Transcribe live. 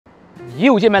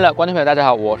又见面了，观众朋友，大家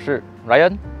好，我是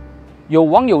Ryan。有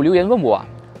网友留言问我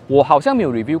我好像没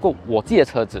有 review 过我自己的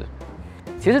车子。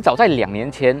其实早在2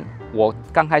年前，我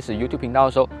刚开始 YouTube 频道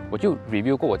的时候，我就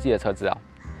review 过我自己的车子啊。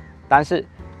但是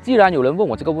既然有人问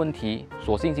我这个问题，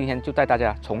索性今天就带大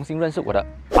家重新认识我的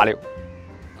86。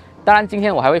当然，今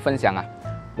天我还会分享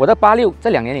我的86这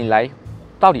2年以来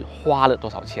到底花了多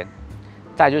少钱。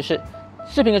再来就是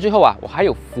视频的最后我还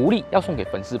有福利要送给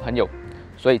粉丝朋友，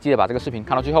所以记得把这个视频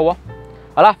看到最后哦。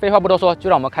好了，废话不多说，就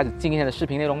让我们开始今天的视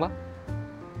频内容吧。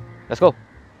Let's go。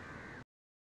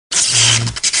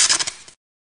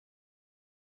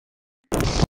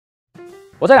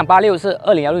我这辆86是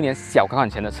2016年小改款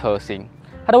前的车型，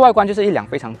它的外观就是一辆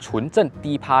非常纯正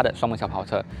低趴的双门小跑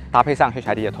车，搭配上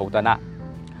HID 的头灯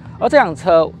而这辆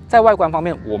车在外观方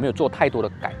面我没有做太多的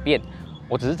改变，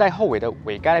我只是在后尾的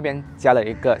尾盖那边加了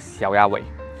一个小鸭尾。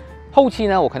后期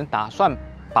呢，我可能打算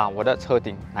把我的车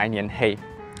顶来粘黑。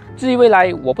至于未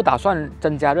来，我不打算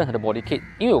增加任何的 body kit，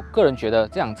 因为我个人觉得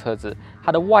这辆车子它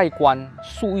的外观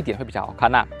素一点会比较好看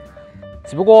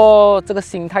只不过这个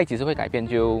心态其实会改变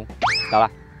就知道啦。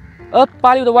而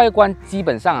86的外观基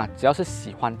本上只要是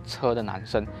喜欢车的男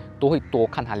生都会多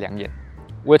看它2眼。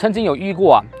我也曾经有遇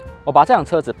过我把这辆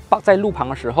车子放在路旁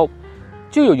的时候，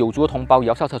就有族的同胞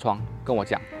摇下车窗跟我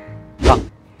讲：“爸，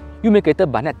又没给得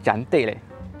把那讲对嘞。”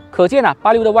可见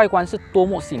86的外观是多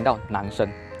么吸引到男生。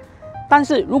但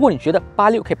是如果你觉得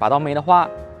86可以把到妹的话，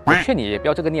我劝你也不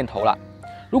要这个念头啦。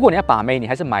如果你要把妹，你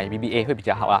还是买 BBA 会比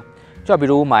较好就比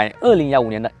如买2015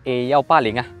年的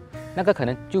A180那个可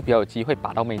能就比较有机会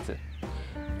把到妹子。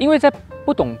因为在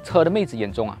不懂车的妹子眼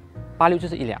中86就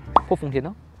是一辆破风天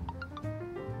哦。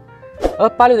而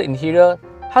86的 interior，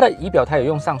 它的仪表台有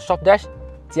用上 soft dash，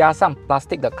 加上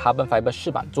plastic 的 carbon fiber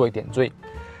饰板做一点缀。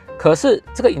可是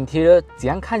这个 interior 怎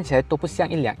样看起来都不像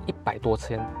一辆100多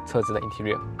千车子的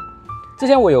interior。之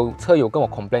前我有车友跟我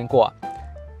complain 过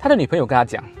他的女朋友跟他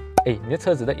讲：“你的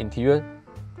车子的 interior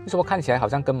为什么看起来好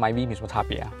像跟 MyV 没什么差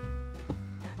别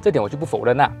这点我就不否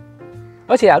认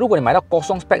而且如果你买到高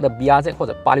双 spec 的 BRZ 或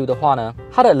者86的话呢，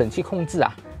它的冷气控制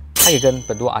它也跟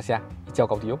本多阿夏一较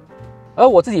高低哦。而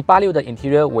我自己86的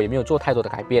interior 我也没有做太多的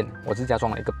改变，我只是加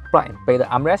装了一个 Black and Bay 的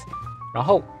armrest， 然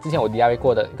后之前我 DIY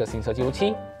过的一个行车记录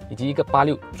器，以及一个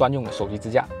86专用的手机支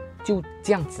架，就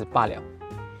这样子罢了。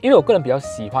因为我个人比较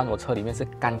喜欢我车里面是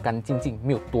干干净净，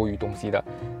没有多余东西的，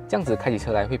这样子开起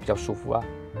车来会比较舒服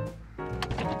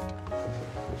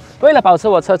为了保持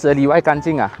我车子的里外干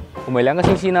净我每2个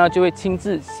星期呢就会亲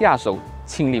自下手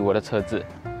清理我的车子。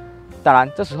当然，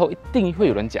这时候一定会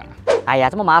有人讲哎呀，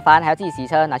这么麻烦，还要自己洗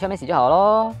车，拿去外面洗就好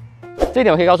咯。这一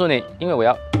点我可以告诉你，因为我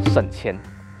要省钱。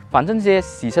反正这些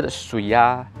洗车的水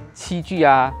器具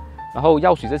然后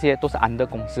药水这些都是under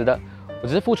公司的，我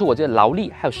只是付出我这个劳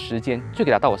力还有时间，就可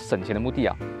以达到我省钱的目的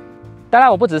当然，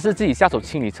我不只是自己下手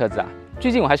清理车子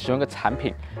最近我还使用一个产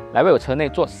品来为我车内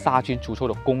做杀菌除臭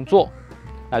的工作，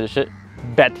那就是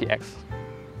bacti-X。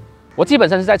我基本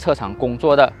上是在车厂工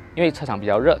作的，因为车场比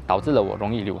较热，导致了我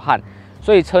容易流汗，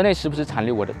所以车内时不时残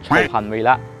留我的臭汗味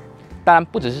啦。当然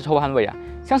不只是臭汗味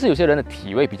像是有些人的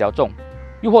体味比较重，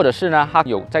又或者是呢他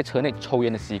有在车内抽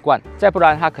烟的习惯，再不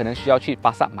然他可能需要去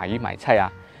巴萨买鱼买菜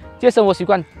这些生活习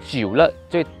惯久了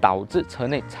就会导致车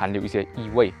内残留一些异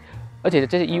味，而且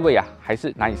这些异味还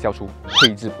是难以消除，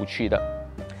挥之不去的。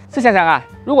试想想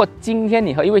如果今天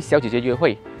你和一位小姐姐约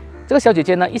会，这个小姐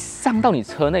姐呢一上到你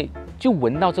车内就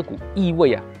闻到这股异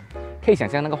味可以想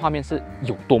象那个画面是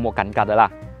有多么尴尬的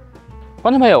啦。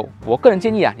观众朋友，我个人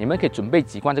建议你们可以准备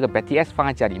几罐这个 bacti-X 放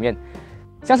在家里面，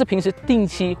像是平时定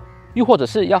期，又或者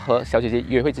是要和小姐姐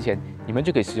约会之前，你们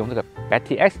就可以使用这个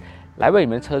bacti-X 来为你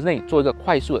们车内做一个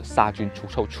快速的杀菌除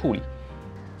臭处理。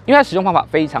因为它使用方法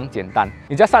非常简单，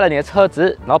你只要刹了你的车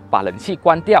子，然后把冷气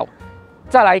关掉，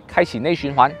再来开启内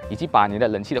循环，以及把你的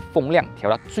冷气的风量调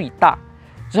到最大。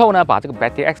之后呢，把这个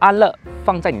bacti-X 按热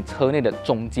放在你车内的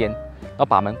中间，然后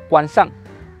把门关上。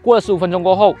过了15分钟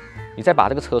过后，你再把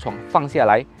这个车窗放下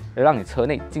来，让你车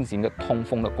内进行一个通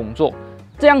风的工作。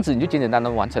这样子你就简简单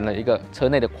单完成了一个车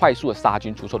内的快速的杀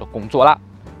菌除臭的工作啦。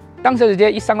当小姐姐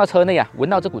一上到车内闻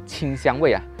到这股清香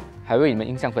味还为你们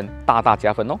印象分大大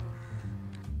加分哦。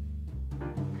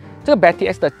这个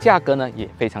bacti-X 的价格呢也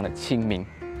非常的亲民，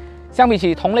相比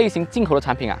起同类型进口的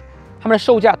产品它们的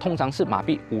售价通常是马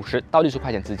币50到60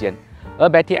块钱之间，而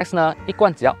bacti-X 呢一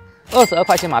罐只要22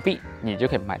块钱马币，你就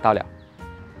可以买到了。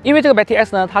因为这个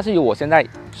bacti-X 呢，它是由我现在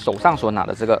手上所拿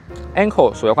的这个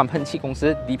Anchor 手摇罐喷气公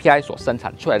司 DPI 所生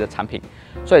产出来的产品，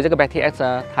所以这个 bacti-X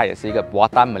呢，它也是一个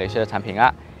buatan马来西亚的产品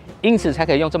因此才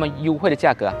可以用这么优惠的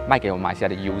价格卖给我们马来西亚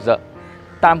的 user。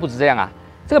当然不止这样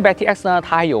这个 bacti-X 呢，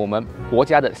它还有我们国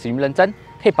家的使用认证，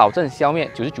可以保证消灭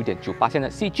99.9%的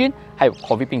细菌，还有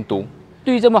COVID 病毒。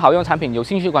对于这么好用的产品有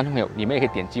兴趣的观众朋友，你们也可以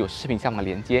点击我视频下方的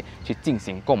链接去进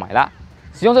行购买啦。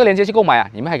使用这个链接去购买啊，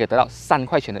你们还可以得到3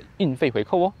块钱的运费回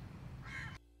扣哦。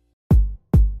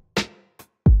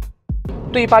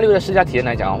对于86的试驾体验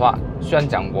来讲的话，虽然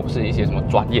讲我不是一些什么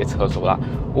专业车手啦，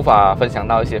无法分享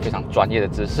到一些非常专业的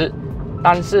知识，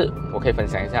但是我可以分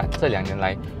享一下这2年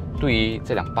来对于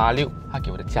这辆86它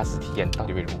给我的驾驶体验到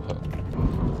底会如何。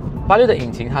86的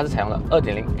引擎它是采用了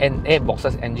 2.0 NA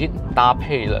Boxer Engine， 搭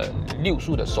配了6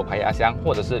速的手排压箱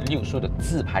或者是6速的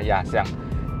自排压箱。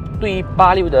对于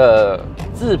86的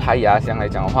自排压箱来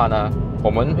讲的话呢，我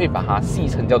们会把它戏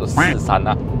称叫做43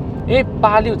啊，因为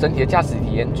86整体的驾驶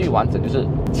体验最完整就是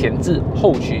前置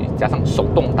后驱加上手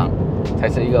动挡才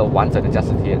是一个完整的驾驶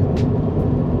体验。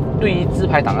对于自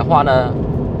排档的话呢，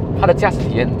它的驾驶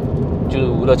体验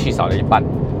就乐趣少了一半，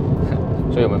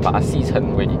所以我们把它戏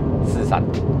称为43。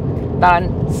当然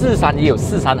43也有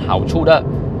43好处的，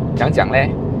讲呢，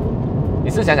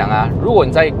你是想想啊，如果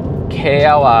你在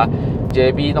KL 啊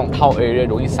JB 那种套 area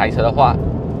容易塞车的话，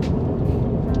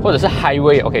或者是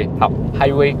highway OK 好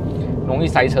highway 容易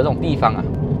塞车这种地方啊，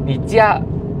你加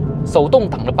手动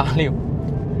挡的86，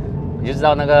你就知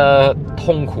道那个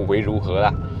痛苦为如何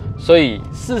啦。所以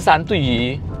43对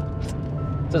于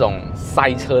这种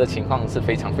塞车的情况是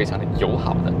非常非常的友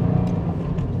好的。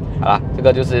好啦，这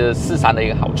个就是43的一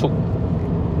个好处。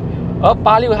而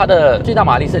86它的最大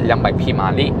马力是200匹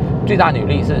马力，最大扭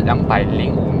力是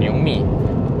205牛米。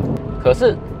可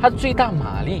是它最大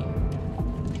马力，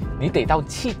你得到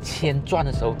7000转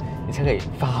的时候，你才可以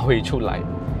发挥出来。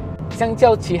相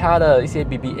较其他的一些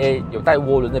BBA 有带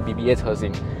涡轮的 BBA 车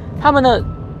型，它们的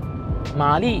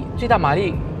马力最大马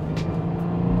力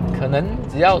可能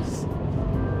只要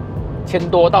1000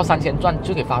多到3000转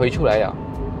就可以发挥出来了。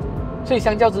所以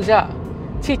相较之下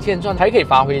，7000转才可以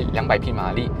发挥200匹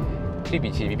马力。对比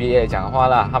起 BBA 来讲的话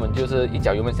啦，他们就是一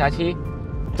脚油门下去，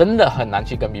真的很难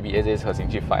去跟 BBA 这些车型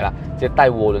去 fight 啦，这些带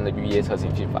涡轮的 BBA 车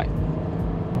型去 fight。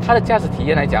它的驾驶体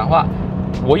验来讲的话，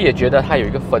我也觉得它有一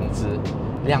个分支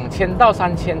，2000到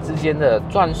3000之间的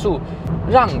转速，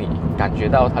让你感觉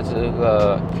到它是一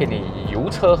个可以油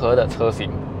车河的车型。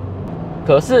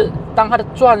可是当它的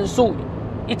转速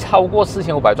一超过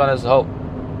4500转的时候，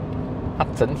它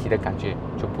整体的感觉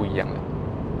就不一样了。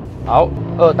好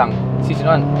，2档70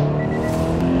转。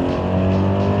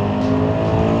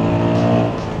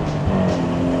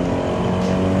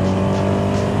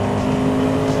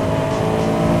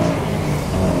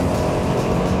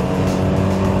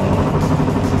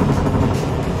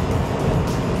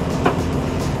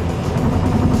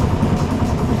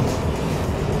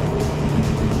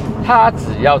它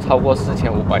只要超过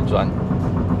4500转，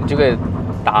你就可以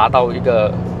达到一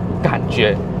个感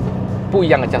觉不一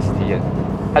样的驾驶体验。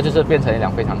它就是变成一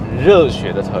辆非常热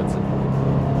血的车子。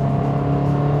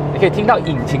你可以听到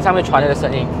引擎上面传来的声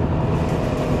音，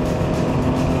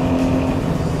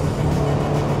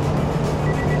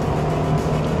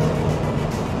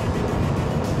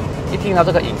一听到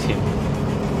这个引擎，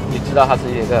你就知道它是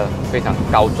一个非常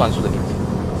高转速的引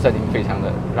擎，声音非常的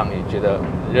让你觉得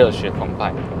热血澎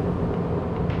湃。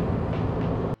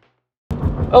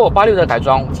而我86的改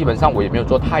装，基本上我也没有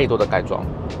做太多的改装，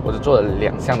我只做了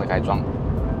2项的改装。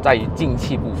在于进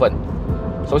气部分，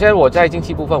首先我在进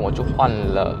气部分我就换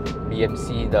了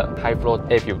BMC 的 High Flow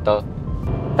Air Filter。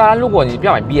当然，如果你不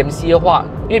要买 BMC 的话，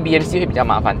因为 BMC 会比较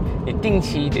麻烦，你定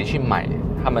期得去买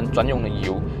他们专用的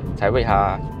油，才为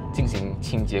它进行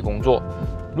清洁工作。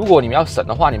如果你们要省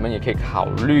的话，你们也可以考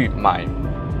虑买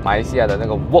马来西亚的那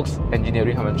个 Works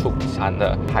Engineering 他们出产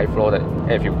的 High Flow 的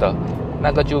Air Filter，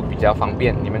 那个就比较方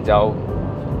便，你们只要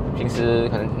平时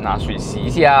可能拿水洗一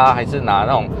下，还是拿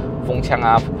那种风枪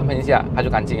啊喷一下，它就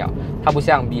干净了。它不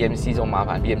像 BMC 这种麻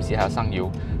烦 ，BMC 还要上油，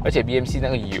而且 BMC 那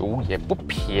个油也不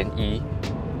便宜，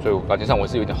所以我感觉上我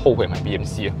是有点后悔买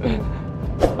BMC 了。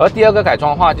而第二个改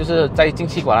装的话，就是在进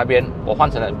气管那边，我换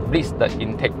成了 Bliss 的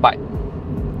Intake Pipe。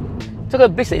这个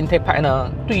Bliss 的 Intake Pipe 呢，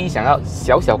对于想要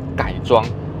小小改装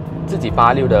自己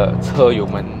86的车友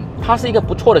们，它是一个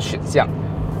不错的选项。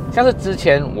像是之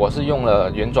前我是用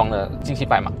了原装的进气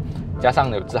派嘛，加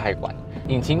上有自嗨管，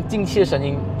引擎进气的声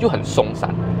音就很松散，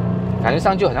感觉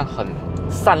上就好像很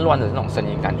散乱的那种声音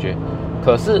感觉。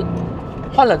可是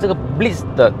换了这个 Bliss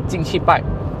的进气派，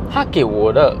它给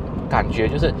我的感觉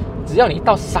就是，只要你一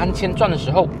到3000转的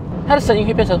时候，它的声音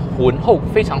会变成浑厚，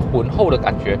非常浑厚的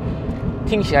感觉，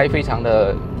听起来非常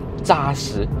的扎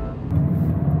实。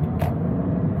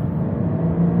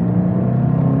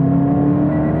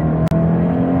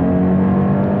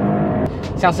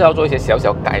像是要做一些小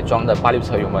小改装的86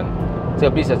车友们，这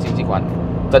个 Bliss 的进气管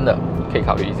真的可以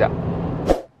考虑一下。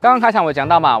刚刚开场我讲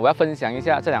到嘛，我要分享一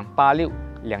下这辆862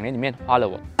年里面花了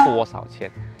我多少钱。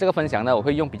这个分享呢，我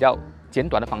会用比较简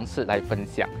短的方式来分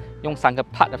享，用3个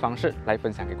part 的方式来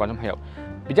分享给观众朋友。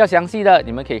比较详细的，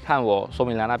你们可以看我说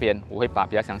明栏那边，我会把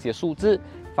比较详细的数字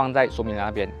放在说明栏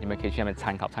那边，你们可以去那边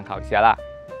参考一下啦。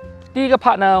第一个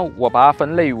part 呢，我把它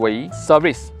分类为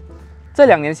service。这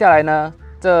2年下来呢，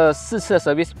这4次的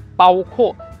service 包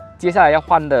括接下来要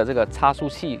换的这个差速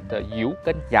器的油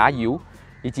跟牙油，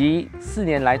以及4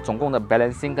年来总共的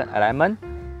balancing 跟 alignment，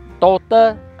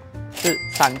 total 是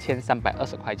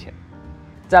3320块钱。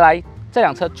再来，这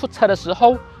辆车出车的时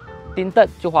候，订单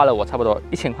就花了我差不多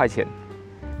1000块钱。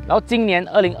然后今年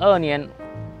2022年，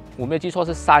我没有记错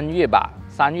是3月吧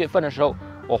，3月份的时候，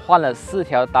我换了4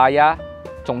条打压，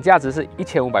总价值是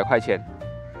1500块钱。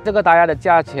这个打压的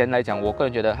价钱来讲，我个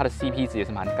人觉得它的 CP 值也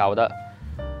是蛮高的。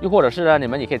又或者是呢，你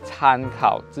们也可以参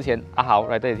考之前阿豪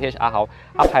来对 TH 阿豪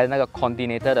他拍的那个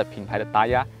Continental 的品牌的打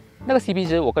压，那个 CP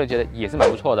值我个人觉得也是蛮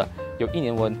不错的，有1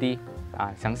年warranty低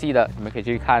啊。详细的你们可以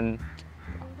去看，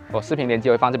我视频链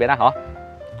接会放这边啦，好。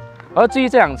而至于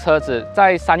这辆车子，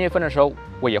在3月份的时候，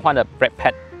我也换了 brake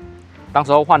pad， 当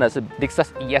时候换的是 Lexus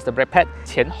ES 的 brake pad，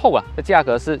 前后啊的价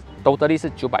格是totally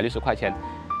是960块钱，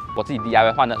我自己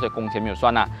DIY 换的，所以工钱没有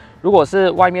算啦。如果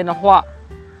是外面的话，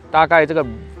大概这个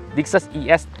Lexus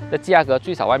ES 的价格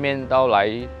最少外面都来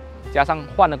加上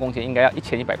换的工钱应该要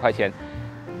1100块钱。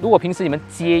如果平时你们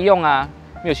街用啊，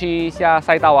没有去下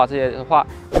赛道啊这些的话，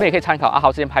你们也可以参考阿豪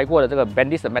之前拍过的这个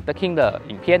Bendis 的 Metal King 的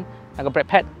影片，那个 brake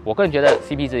pad， 我个人觉得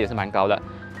CP 值也是蛮高的，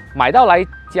买到来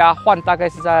加换大概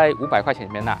是在500块钱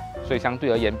里面啦，所以相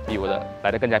对而言比我的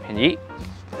来的更加便宜。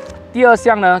第二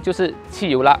项呢就是汽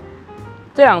油啦，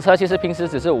这辆车其实平时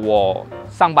只是我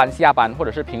上班下班或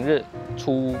者是平日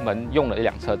出门用的一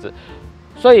辆车子，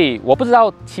所以我不知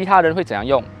道其他人会怎样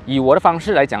用。以我的方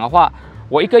式来讲的话，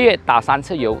我1个月打3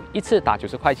次油，一次打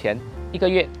90块钱，1个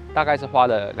月大概是花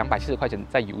了240块钱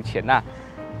在油钱呐。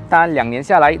当然2年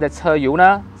下来的车油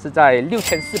呢是在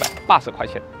6480块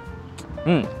钱。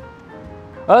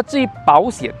而至于保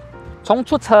险，从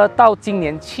出车到今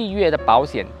年7月的保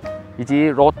险以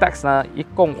及 road tax 呢，一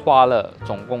共花了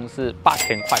总共是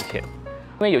8000块钱。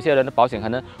因为有些人的保险可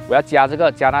能我要加这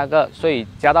个加那个，所以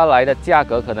加到来的价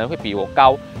格可能会比我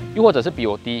高，又或者是比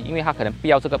我低，因为他可能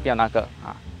标这个标那个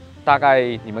啊。大概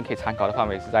你们可以参考的范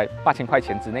围是在8000块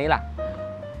钱之内啦。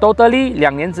totally 2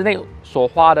年之内所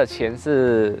花的钱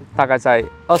是大概在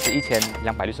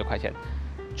21260块钱，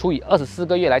除以24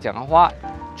个月来讲的话，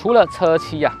除了车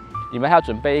期啊，你们还要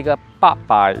准备一个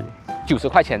890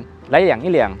块钱来养一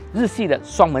辆日系的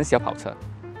双门小跑车。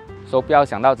所以不要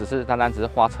想到单单只是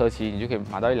花车期，你就可以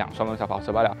买到一辆双门小跑车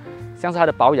罢了。像是它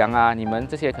的保养啊，你们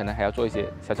这些可能还要做一些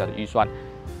小小的预算，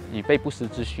以备不时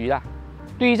之需啦。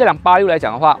对于这辆86来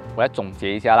讲的话，我来总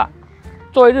结一下啦。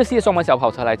作为日系的双门小跑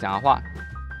车来讲的话，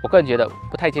我个人觉得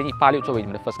不太建议86作为你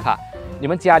们的 first car。你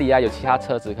们家里啊有其他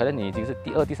车子，可能你已经是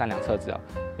第2、第3辆车子了，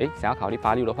想要考虑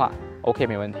86的话 ，OK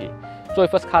没问题。作为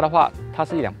first car 的话，它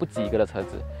是一辆不及格的车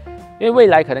子，因为未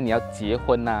来可能你要结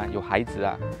婚啊，有孩子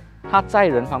啊。它载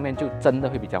人方面就真的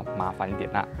会比较麻烦一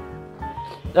点啦。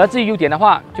而至于优点的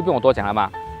话，就不用我多讲了嘛，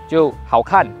就好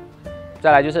看。再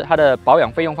来就是它的保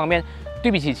养费用方面，对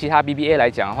比起其他 BBA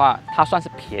来讲的话，它算是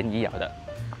便宜了的。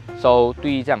So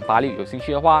对于这辆86有兴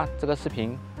趣的话，这个视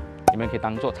频你们可以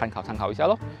当做参考一下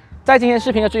咯。在今天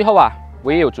视频的最后啊，我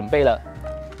也有准备了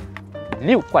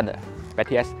6罐的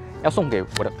bacti-X 要送给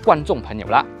我的观众朋友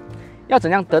啦。要怎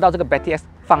样得到这个 bacti-X？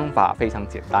 方法非常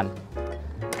简单。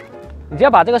你只要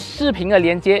把这个视频的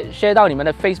连接 share 到你们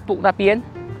的 Facebook 那边，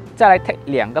再来 tag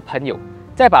 2个朋友，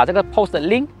再把这个 post 的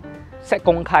link set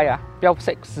公开啊，不要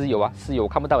set 私有啊，私有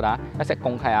看不到的啊，要 set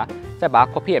公开啊，再把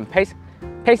它 copy and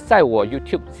paste 在我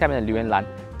YouTube 下面的留言栏，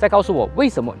再告诉我为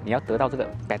什么你要得到这个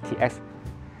bacti-X。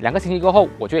2个星期过后，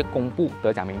我就会公布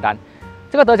得奖名单。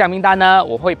这个得奖名单呢，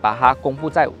我会把它公布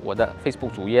在我的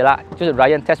Facebook 主页啦，就是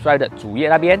Ryan Test Drive 的主页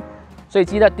那边。所以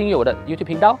记得订阅我的 YouTube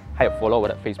频道，还有 follow 我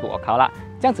的 Facebook account 啦，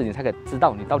这样子你才可以知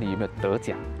道你到底有没有得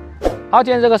奖。好，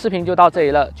今天这个视频就到这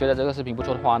里了。觉得这个视频不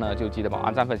错的话呢，就记得帮我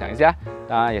按赞分享一下。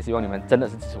当然也希望你们真的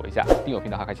是支持我一下，订阅我频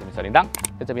道还开启小铃铛。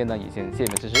在这边呢，也先谢谢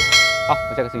你们支持。好，我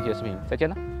们下个星期的视频再见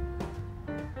了，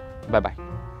拜拜。